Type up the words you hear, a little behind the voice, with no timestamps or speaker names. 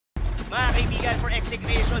mga kaibigan, for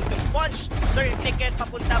Execution to punch their ticket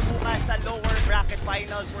papunta bukas sa lower bracket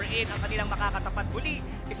finals wherein ang kanilang makakatapat muli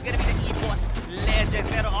is gonna be the EBOS Legend.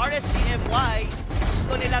 Pero RSGMY,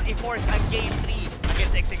 gusto nilang i-force ang Game 3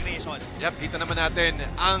 against Execution. Yep, kita naman natin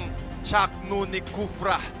ang Chaknu ni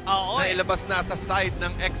Kufra na ilabas na sa side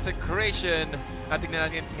ng Execration.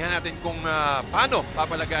 Tingnan natin kung paano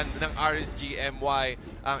papalagan ng RSGMY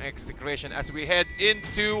ang Execration as we head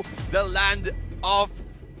into the land of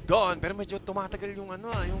Dawn. Pero medyo tumatagal yung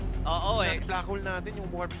yung black hole natin, yung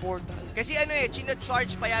warp portal. Kasi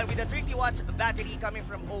china-charge pa yan with a 30 watts battery coming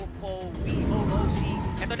from Oppo VOOC.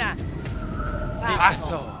 Ito na.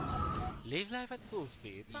 Paso. Live life at full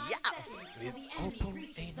speed. Yeah. With Oppo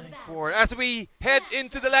A94. As we head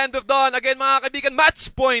into the land of Dawn, again mga kaibigan,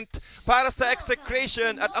 match point para sa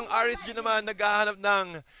Execration at ang RSG naman naghahanap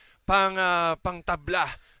ng pang-tabla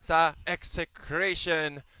sa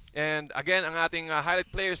Execration. And again, ang ating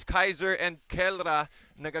highlight players, Kaiser and Kelra,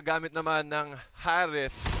 nagagamit naman ng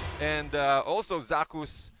Harith. And also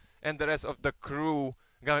Zakus and the rest of the crew,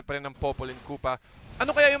 gamit pa rin ng Popol and Kupa.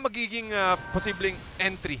 Ano kaya yung magiging posibleng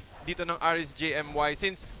entry dito ng RSGMY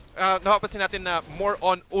since napapansin natin na more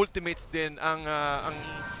on ultimates din ang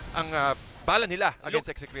bala nila against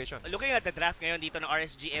Execration. Looking at the draft ngayon dito ng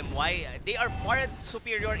RSGMY, they are far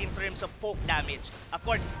superior in terms of poke damage. Of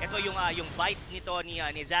course, ito yung bite nito ni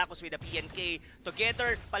Zakus with the PNK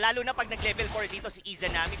together, palalo na pag nag-level 4 dito si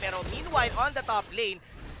Izanami. Pero meanwhile, on the top lane,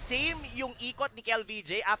 same yung ikot ni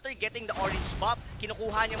KelVJ after getting the orange buff.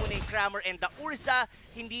 Kinukuha niya muna yung Crammer and the Ursa,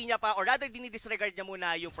 hindi niya pa, or rather dinidisregard niya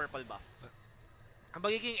muna yung purple buff. Ang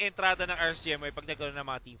magiging entrada ng RSGMY pag nagkaroon ng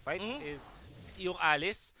mga team fights is yung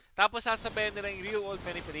Alice, tapos sasabayan nila yung real world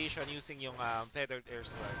manipulation using yung feathered air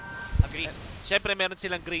slug. Agree. Siyempre meron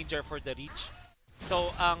silang Granger for the reach.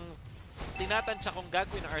 So ang tinatansya kung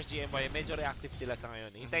gagawin ng RSGMY, medyo reactive sila sa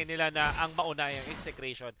ngayon. Hintayin nila na ang mauna yung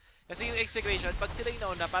Execration. Kasi yung Execration, pag sila yung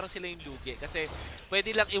nauna, parang sila yung lugi. Kasi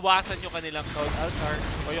pwede lang iwasan yung kanilang Cold Altar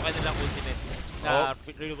o yung kanilang ultimate na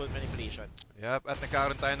real world manipulation. Yep, at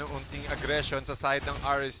nagkaroon tayo ng unting aggression sa side ng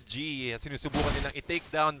RSG. Sinusubukan nilang i-take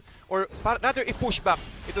down or rather i-push back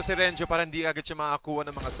ito si Renjo para hindi agad siya makakuha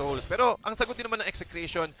ng mga souls. Pero ang sagot din naman ng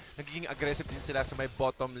Execration, nagiging aggressive din sila sa may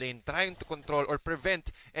bottom lane, trying to control or prevent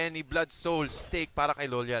any blood soul stake para kay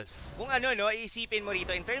Loyals. Kung iisipin mo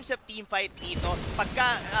rito, in terms of team fight dito,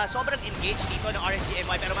 pagka sobrang engaged dito ng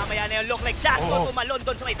RSGMY, pero mamaya na yung look like Shaqno tumalon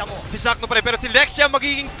doon sa kita mo. Si Shaqno pa rin, pero si Lexia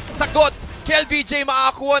magiging sagot. KelVJ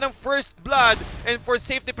makakakuha ng first blood and for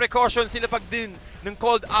safety precautions sila pag din ng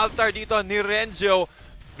cold altar dito ni Renjo.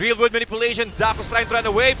 Real world manipulation, Zakus trying to run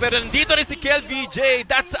away pero nandito rin si KelVJ.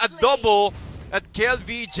 That's a double. At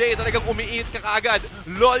KelVJ talagang umiinit ka kaagad.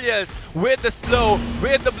 Loyals with the slow,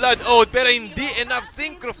 with the blood ode pero hindi enough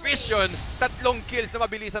synchrovision. 3 kills na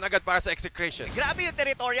mabilisan agad para sa Execration. Grabe yung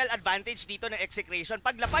territorial advantage dito ng Execration.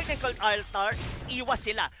 Paglapag ng Cold Altar, iwas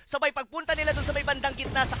sila. Sabay pagpunta nila dun sa may bandang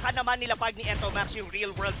gitna, saka naman nilapag ni Entomax yung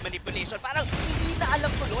real world manipulation. Parang hindi na alam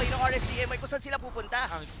tuloy ng RSGMY kung saan sila pupunta.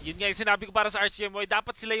 Yun nga yung sinabi ko para sa RSGMY,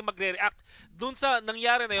 dapat sila yung magre-react. Dun sa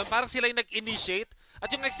nangyari na yun, parang sila yung nag-initiate. At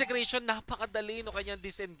yung Execration, napakadali no kanyang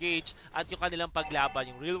disengage at yung kanilang paglaban.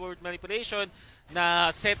 Yung real world manipulation na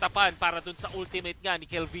set-upan para dun sa ultimate nga ni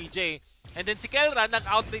KelVJ. And then si Kelra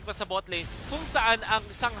nag-outbreak pa sa bot lane kung saan ang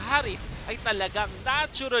isang Harith ay talagang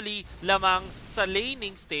naturally lamang sa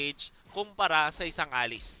laning stage kumpara sa isang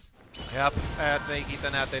Alice. Yep, at nakikita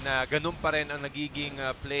natin na ganun pa rin ang nagiging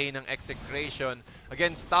play ng Execration.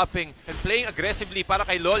 Again, stopping and playing aggressively para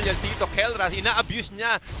kay Loyals dito. Kelra, ina-abuse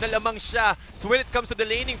niya na lamang siya. So when it comes to the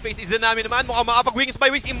laning phase, Izanami naman mukhang makapag-wings by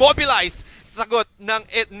wings, immobilize. Sagot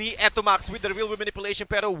ni Etomax with the real world manipulation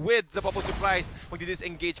pero with the Popo Surprise,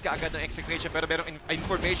 magdi-disengage ka agad ng Execration pero merong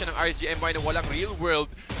information ng RSGMY na walang real world.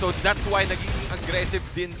 So that's why nagiging aggressive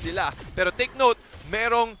din sila. Pero take note,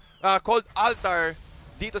 merong Cold Altar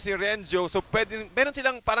dito si Renjo, so meron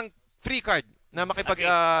silang parang free card na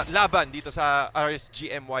makipaglaban dito sa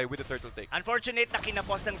RSGMY with the turtle take. Unfortunate na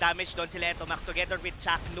kinapos ng damage doon sila Entomax together with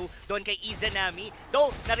Chaknu doon kay Izanami.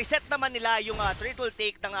 Though, na-reset naman nila yung turtle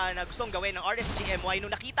take na gustong gawin ng RSGMY.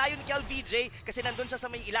 Nung nakita yun ni KelVJ, kasi nandun siya sa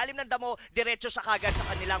may ilalim ng damo, diretso siya kagad sa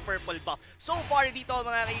kanilang purple buff. So far dito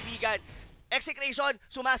mga kaibigan, Execration,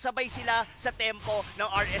 sumasabay sila sa tempo ng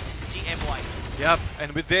RSGMY. Yep, and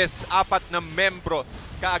with this, 4 na membro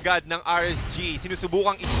kaagad ng RSG.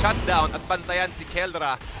 Sinusubukang i-shutdown at bantayan si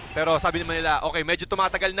Kelra. Pero sabi naman nila, okay, medyo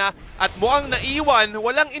tumatagal na at mukhang naiwan.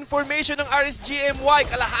 Walang information ng RSGMY.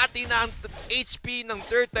 Kalahati na ang HP ng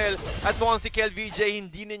Turtle. At mukhang si KelVJ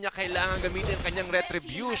hindi niya kailangan gamitin ang kanyang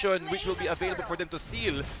retribution which will be available for them to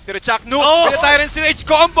steal. Pero Chaknu, with the Tyrant's Rage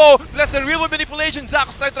combo, plus the real world manipulation,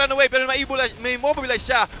 Zakus tried to run away pero may mobilize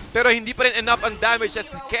siya. Pero hindi pa rin enough ang damage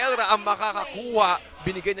at si Kelra ang makakakuha.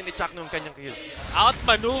 Binigay na ni Chaknu ang kanyang kill.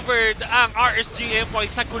 Outmaneuvered ang RSGMY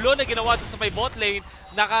sa gulo na ginawa sa may bot lane.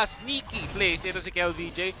 Naka-sneaky plays dito si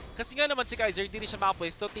KelVJ. Kasi nga naman si Kaiser, hindi rin siya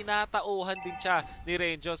makapwesto. Tinatauhan din siya ni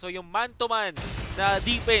Renjo. So yung man-to-man na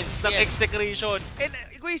defense ng execution. And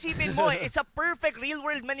kung isipin mo, it's a perfect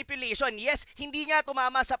real-world manipulation. Yes, hindi nga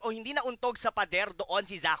tumama sa, o hindi na untog sa pader doon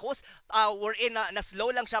si Zakus. Wherein na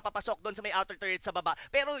slow lang siya papasok doon sa may outer turret sa baba.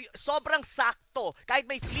 Pero sobrang sakto. Kahit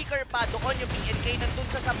may flicker pa doon yung PNK, nandun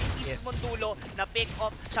siya sa mismong dulo na pick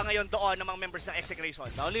up siya ngayon doon ng mga members ng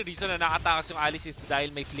execution. The only reason na nakatakas yung Alice is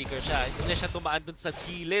dahil may flicker siya. Hindi na siya tumaan dun sa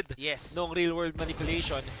gilid ng real-world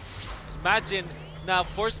manipulation. Imagine na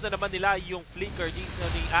force na naman nila yung flicker dito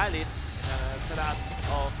ni Alice sa lahat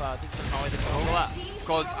of things na mga nagpapagawa.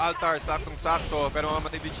 Called Altar, saktong-sakto, pero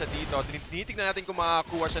mamamatay din siya dito. Tinitignan natin kung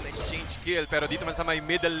makakuha siya ng exchange kill. Pero dito man sa may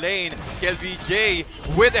middle lane, KelVJ,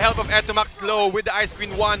 with the help of Etomax Slow, with the Ice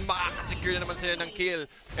Queen 1, makakasecure na naman sila ng kill.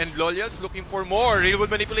 And Loyals looking for more.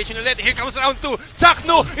 Real-world manipulation ulit. Here comes round 2.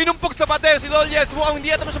 Chaknu, inumpok sa pader si Loyals. Mukhang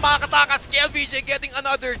hindi ata siya makakatakas. KelVJ getting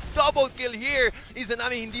another double kill here. Isa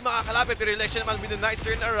namin hindi makakalapit. Pero election naman with a nice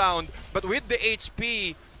turnaround. But with the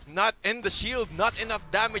HP, not in the shield, not enough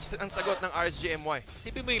damage ang sagot ng RSGMY.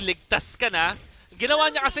 Sipin mo yung ligtas ka na.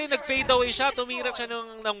 Ginawa niya kasi nag-fade away siya, tumira siya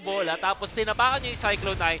ng bola, tapos tinapakan niya yung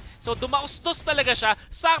Cyclone Eye. So dumaustos talaga siya,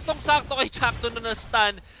 saktong-sakto kay Chakno na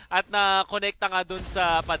stun at na-connecta nga dun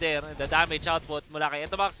sa pader. The damage output mula kay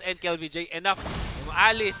Etomax and KelVJ enough. Yung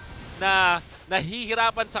Alice na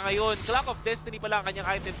nahihirapan sa ngayon. Clock of Destiny pa lang ang kanyang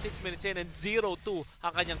item, 6 minutes in and 0-2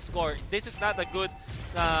 ang kanyang score. This is not a good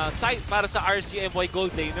sight para sa RSGMY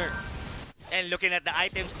gold laner. And looking at the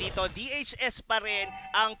items dito, DHS pa rin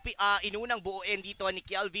ang inunang buuin dito ni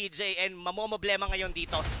KelVJ and mamomoblema ngayon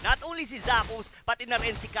dito. Not only si Zakus, pati na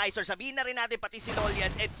rin si Kaiser. Sabihin na rin natin pati si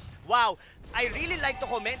Loyals. And wow, I really like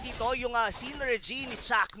to comment dito yung synergy ni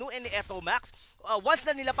Chaknu and ni Etomax. Once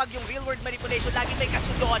na nilapag yung real-world manipulation, lagi may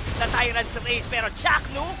kasunod na Tyrant's Rage. Pero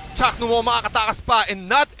Chaknu mo makakatakas pa and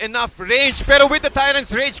not enough range. Pero with the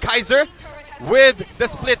Tyrant's Rage, Kaiser, with the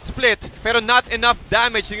split, pero not enough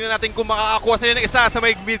damage. Tingnan natin kung makakakuha sila ng isa sa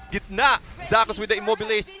may gitna. Zakus with the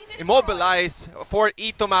immobilize for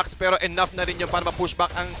Etomax, pero enough na rin yun para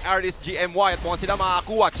ma-pushback ang RSGMY. At mukhang sila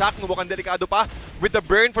makakakuha. Chaknu mukhang delikado pa with the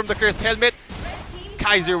burn from the cursed helmet.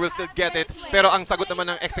 Kaiser will still get it, pero ang sagot naman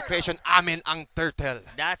ng execration, amin ang Turtle.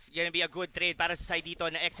 That's gonna be a good trade para sa side dito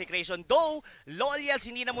na execration. Though, Loyals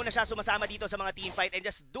hindi na muna siya sumasama dito sa mga teamfight and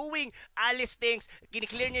just doing Alice things.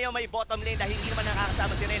 Kiniklear niya yung may bottom lane dahil hindi naman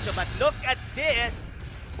nakakasama si Renjo. But look at this!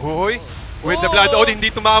 Uy, with the Blood Oath, hindi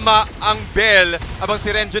tumama ang Bell. Abang si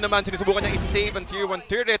Renjo naman, sinusubukan niya i-save ang Tier 1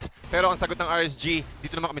 turret. Pero ang sagot ng RSG,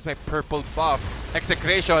 dito naman kami sa may purple buff.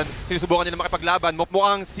 Execration, sinusubukan niya na makipaglaban.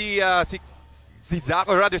 Mukhang si Zack,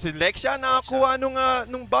 or rather si Lexia nakakuha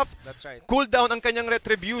nung buff. That's right. Cooldown ang kanyang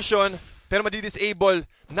retribution, pero madi-disable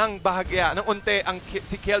ng bahagya, ng unti ang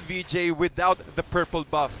si KelVJ without the purple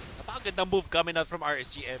buff. Napakagandang move coming out from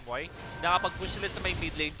RSGMY. Nakapag-push sila sa may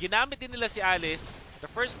mid lane. Ginamit din nila si Alice. The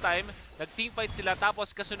first time, nag-teamfight sila tapos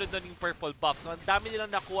kasunod nun yung purple buff. So ang dami nilang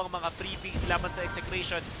nakuha ang mga freebies laban sa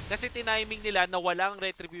execration kasi tiniming nila na walang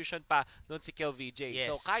retribution pa doon si KelVJ. Yes.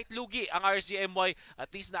 So kahit lugi ang RSGMY, at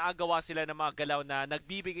least naagawa sila ng mga galaw na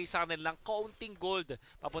nagbibigay sa kanilang kaunting gold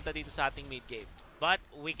papunta dito sa ating mid game. But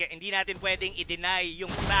hindi natin pwedeng i-deny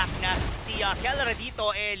yung fact na si Kelra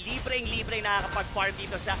dito libreng-libre nakakapag-farm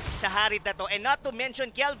dito sa harid na to. And not to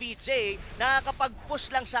mention KelVJ,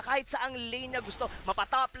 nakakapag-push lang siya kahit saang lane niya gusto,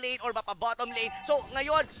 mapa-top lane or mapa-bottom lane. So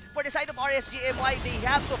ngayon, for the side of RSGMY, they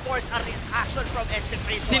have to force a reaction from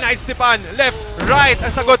execration. Si Knight Stepan, left, right,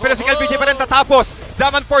 ang sagot. Pero si KelVJ pa rin tatapos.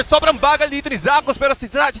 Zaman Force, sobrang bagal dito ni Zakus. Pero si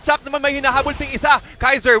Chak naman may hinahabol ting isa.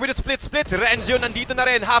 Kaiser with a split. Renjo nandito na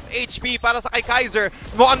rin, half HP para sa kay Kaiser.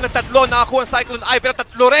 Mukhang ng tatlo nakakuha ang Cyclone Eye, pero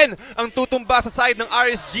tatlo rin ang tutumba sa side ng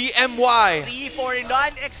RSGMY. 3-4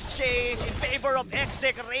 non-exchange in favor of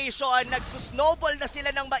execration. Nagsusnowball na sila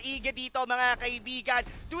ng maigi dito mga kaibigan.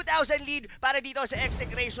 2,000 lead para dito sa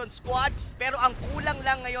execration squad. Pero ang kulang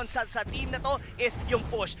lang ngayon sa team na to is yung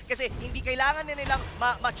push. Kasi hindi kailangan na nilang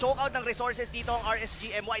ma-choke out ng resources dito ang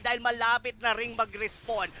RSGMY dahil malapit na ring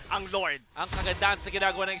mag-respawn ang Lord. Ang kagandahan sa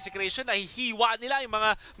ginagawa ng execration ay hiwa nila yung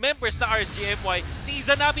mga members ng RSGMY RSGMY. Si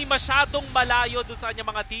Izanami masyadong malayo dun sa kanyang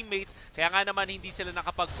mga teammates. Kaya nga naman hindi sila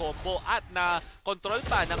nakapag-combo at na-control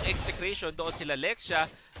pa ng Execration. Doon sila Lexia.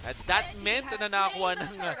 At that meant na nakakuha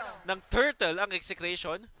ng Turtle ang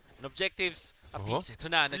Execration. And objectives apiece. Ito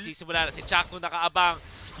na, nagsisimula na si Chakno nakaabang.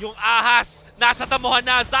 Yung ahas, nasa damuhan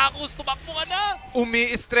na. Zakus, tumakbo ka na.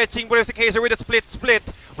 Umi-stretching pero si Kaiser with a split.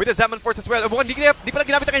 With the Zaman Force as well. Mukhang di pala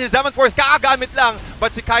ginamit ang kanyang Zaman Force. Kakagamit lang.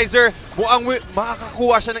 But si Kaiser, mukhang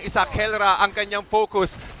makakakuha siya ng isa. Kelra ang kanyang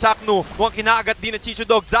focus. Chakno, mukhang kinaagat din ng Chicho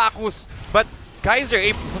Dog. Zakus. But Kaiser,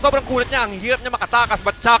 sa sobrang kulat niya, ang hirap niya makatakas.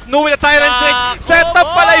 But Chakno with a Tyrant Switch. Setup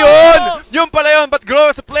pala yun! Yun pala yun. But grow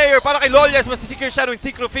as a player. Para kay Lolias, masisecure siya ng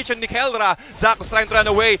Synchro Vision ni Kelra. Zakus trying to run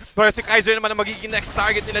away. Pero si Kaiser naman ang magiging next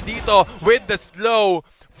target nila dito. With the slow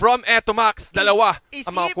from Etomax. Dalawa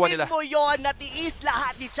ang makukuha nila. Isipin mo yun, natiis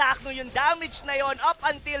lahat ni Chakno yung damage na yon up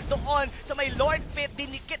until doon sa may Lord Pit.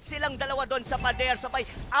 Dinikit silang dalawa doon sa pader. Sabay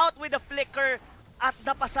out with a flicker. At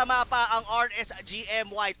napasama pa ang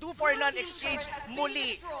RSGMY. 2-for-none exchange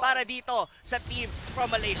muli para dito sa team from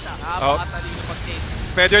Malaysia. Napakatalino pag-take.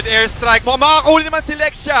 Feathered airstrike. Mukhang makakahuli naman si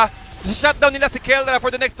Lexia. Shutdown nila si Kelra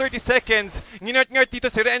for the next 30 seconds. Nginert-ngert dito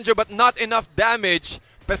si Renjo but not enough damage.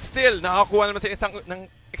 But still, nakakuha naman sa isang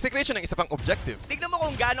ng Execration ng isa pang objective. Tignan mo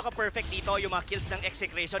kung gaano ka-perfect dito yung mga kills ng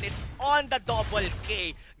Execration. It's on the double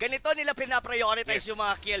K. Ganito nila pina-prioritize yung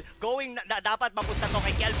mga kill. Dapat mapunta to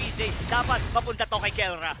kay KelVJ. Dapat mapunta to kay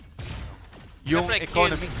Kelra. Yung Siyempre,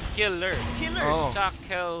 economy. Killer. Oh. Chak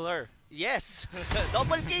Killer. Yes.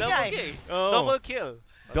 Double K nga eh. Oh. Double kill.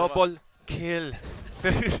 Double kill.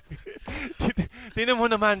 Tingnan mo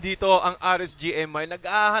naman dito ang RSGMI,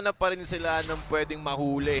 nag-ahanap pa rin sila ng pwedeng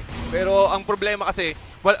mahuli. Pero ang problema kasi,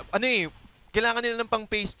 kailangan nila ng pang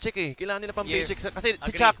pace check eh. Kailangan nila pang pace check. Kasi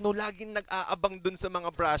si Chakno laging nag-aabang dun sa mga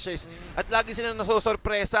brushes. At lagi sila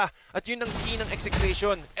nasosorpresa. At yun ang key ng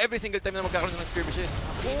Execration. Every single time na magkakaroon ng skirmishes.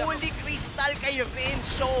 Holy Crystal kay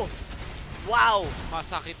Renzo. Wow!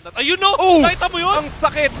 Masakit na. Ayun no! Oh! Nakita mo yun? Ang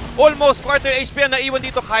sakit! Almost quarter HP ang naiwan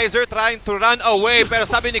dito. Kaiser trying to run away. Pero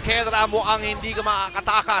sabi ni Kelra mo ang hindi ka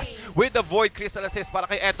makakatakas. With the Void Crystal Assist para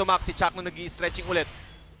kay Etomax. Si Chakno nag-i-stretching ulit.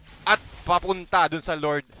 At papunta dun sa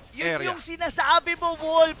Lord area. Yun yung sinasabi mo,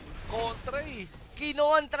 Wolf. Kontra eh.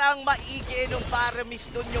 Kinontra ang maigi nung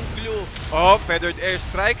Paramis dun yung glue. Oh, feathered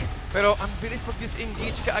airstrike. Pero ang bilis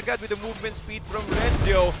mag-disengage ka agad with the movement speed from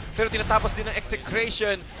Renzo. Pero tinatapos din ng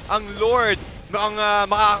Execration ang Lord. Ang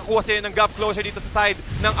makakakuha sila ng gap closure dito sa side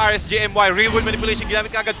ng RSGMY. Real World Manipulation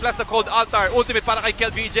ginamit ka agad plus the Cold Altar. Ultimate para kay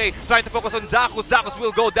KelVJ. Trying to focus on Zakus. Zakus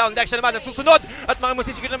will go down. Lexia naman ang susunod. At mga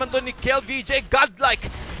masisigil naman to ni KelVJ. Godlike.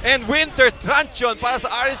 And Winter Truncheon para sa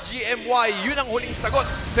RSGMY. Yun ang huling sagot.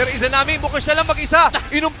 Pero Izanami, mukhang siya lang mag-isa.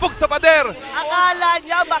 Inumpog sa pader. Akala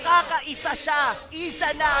niya makakaisa siya.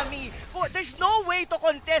 Izanami. There's no way to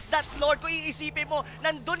contest that, Lord. Kung iisipin mo,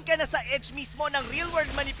 nandun ka na sa edge mismo ng real world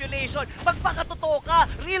manipulation. Magpakatotoo ka.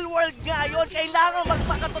 Real world nga yun. Kailangan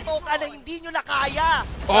magpakatotoo ka na hindi nyo na kaya.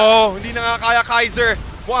 Oh, hindi na nga kaya Kaiser.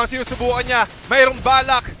 Mukhang sinusubukan niya. Mayroong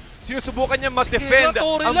balak. Sinusubukan niya mag-defend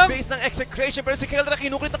ang base ng Execration. Pero si Kelra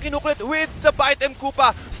kinuklit with the Bite M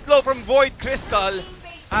Koopa. Slow from Void Crystal.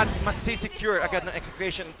 At masisecure agad ng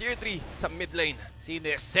Execration Tier 3 sa mid lane.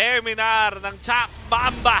 Seminar ng Chak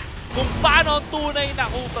Bamba kung paano ang tunay na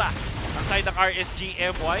Cobra ang side ng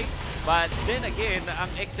RSGMY. But then again, ang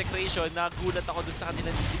Execration, nagulat ako dun sa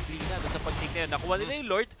kanilang disiplina, dun sa pag-take na yun. Nakuha nila yung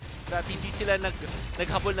Lord at hindi sila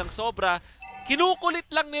naghabol ng sobra. Kinukulit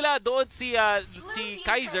lang nila doon si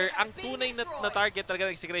Kaiser. Ang tunay na target talaga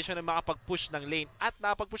ng Execration na makapag-push ng lane. At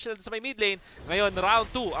nakapag-push sila sa may mid lane. Ngayon, round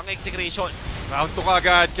 2 ang Execration. Round 2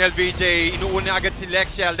 agad, KelVJ. Inuuna agad si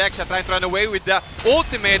Lexia. Lexia trying to run away with the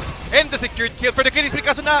ultimate and the secured kill for the killing spree.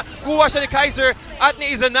 Kaso na kuha siya ni Kaiser at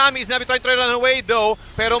ni Izanami. Izanami trying to run away though.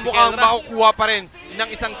 Pero mukhang makukuha pa rin ng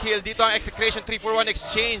isang kill. Dito ang Execration 3-for-1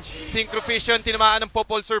 exchange. Synchro Vision, tinamaan ng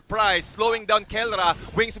Popol Surprise. Slowing down Kelra.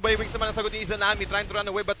 Wings by wings naman ang sagot ni Izanami. Trying to run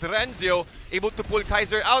away but Renzo able to pull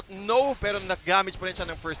Kaiser out. No, pero nag-damage pa rin siya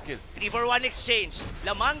ng first kill. 3-for-1 exchange.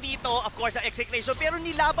 Lamang dito, of course, ang Execration. Pero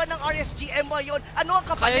nilaban ng RSGMY yun. Ano ang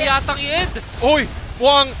kapalit? Kaya yatang i-end. Uy!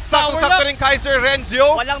 Mukhang sakto-sakto rin Kaiser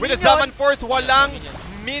Renzo. Walang with the Zaman Force, walang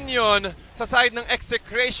minion sa side ng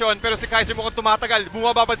Execration. Pero si Kaiser mukhang tumatagal.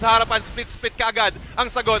 Bumababad sa harapan, split ka agad.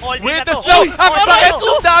 Ang sagot All with in the na to. slow. Oy! Ang All sakit in.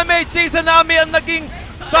 ng damage. Season namin ang naging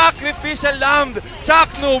sacrificial lamb.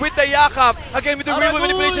 Chakno with the yakap. Again with the real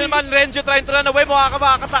manipulation naman. Renzo trying to run away.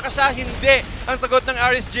 Makakataka siya. Hindi. Ang sagot ng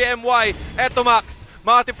RSGMY. Etomax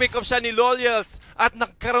Makati-pick off siya ni Loyals at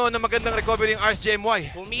nagkaroon ng magandang recovery ng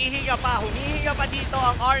RSGMY. Humihinga pa dito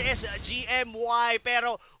ang RSGMY,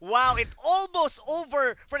 pero wow, it almost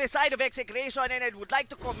over for the side of Execration, and I would like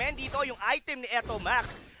to commend dito yung item ni Eto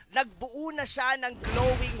Max. Nagbuo na siya ng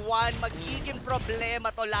glowing one, magiging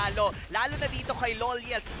problema to lalo na dito kay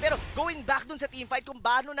Loyals. Pero going back dun sa teamfight, kung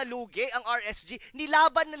paano nalugi ang RSG,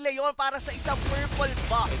 nilaban nila yun para sa isang purple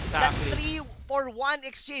box. Exactly. That 3-for-1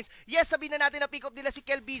 exchange. Yes, sabihin na natin na pick up nila si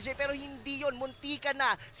KelVJ, pero hindi yun, muntika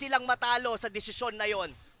na silang matalo sa desisyon na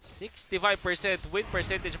yon. 65% win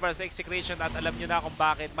percentage para sa Execration, at alam nyo na kung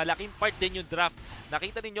bakit. Malaking part din yung draft.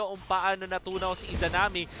 Nakita ninyo kung paano natunaw si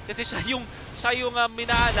Izanami kasi siya yung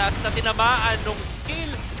minalas na tinamaan nung skill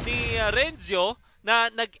ni Renzio na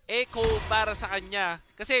nag-echo para sa kanya.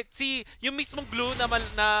 Kasi yung mismong glue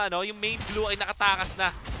yung main glue ay nakatakas na.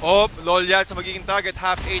 Loyal sa magiging target,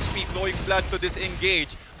 half HP, flowing blood to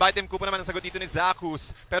disengage. Bite ko pa naman ang sagot dito ni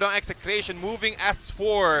Zakus. Pero ang Execration moving as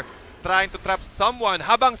 4, trying to trap someone.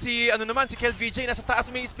 Habang si KelVJ nasa taas,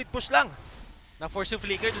 may split push lang. Na-force yung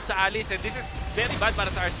flicker dun sa Alice, and this is very bad para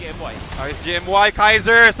sa RSGMY. RSGMY,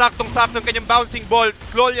 Kaiser, saktong-sakto ang kanyang bouncing ball.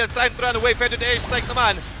 Clolias trying to run away, feather to air strike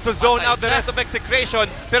naman to zone out the rest of Execration.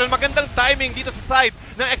 Pero magandang timing dito sa side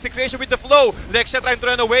ng Execration with the flow. Lexia trying to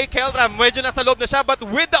run away, Keldra medyo nasa loob na siya, but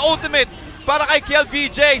with the ultimate para kay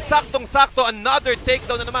KelVJ, saktong-sakto, another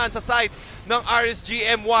takedown na naman sa side ng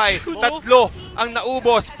RSGMY. Tatlo ang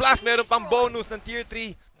naubos, plus meron pang bonus ng tier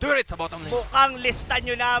 3 turret sa bottom lane. Mukhang lista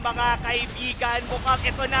nyo na mga kaibigan. Mukhang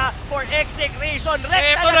ito na for Execration.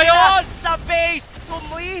 Rekta Ito na na sila yun! sa base.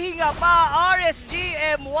 Tumihinga pa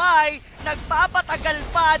RSGMY. Nagpapatagal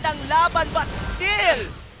pa ng laban, but still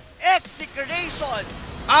Execration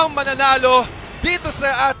Ang mananalo dito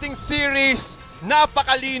sa ating series.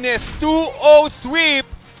 Napakalinis, 2-0 sweep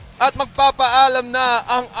at magpapaalam na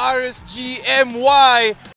ang RSGMY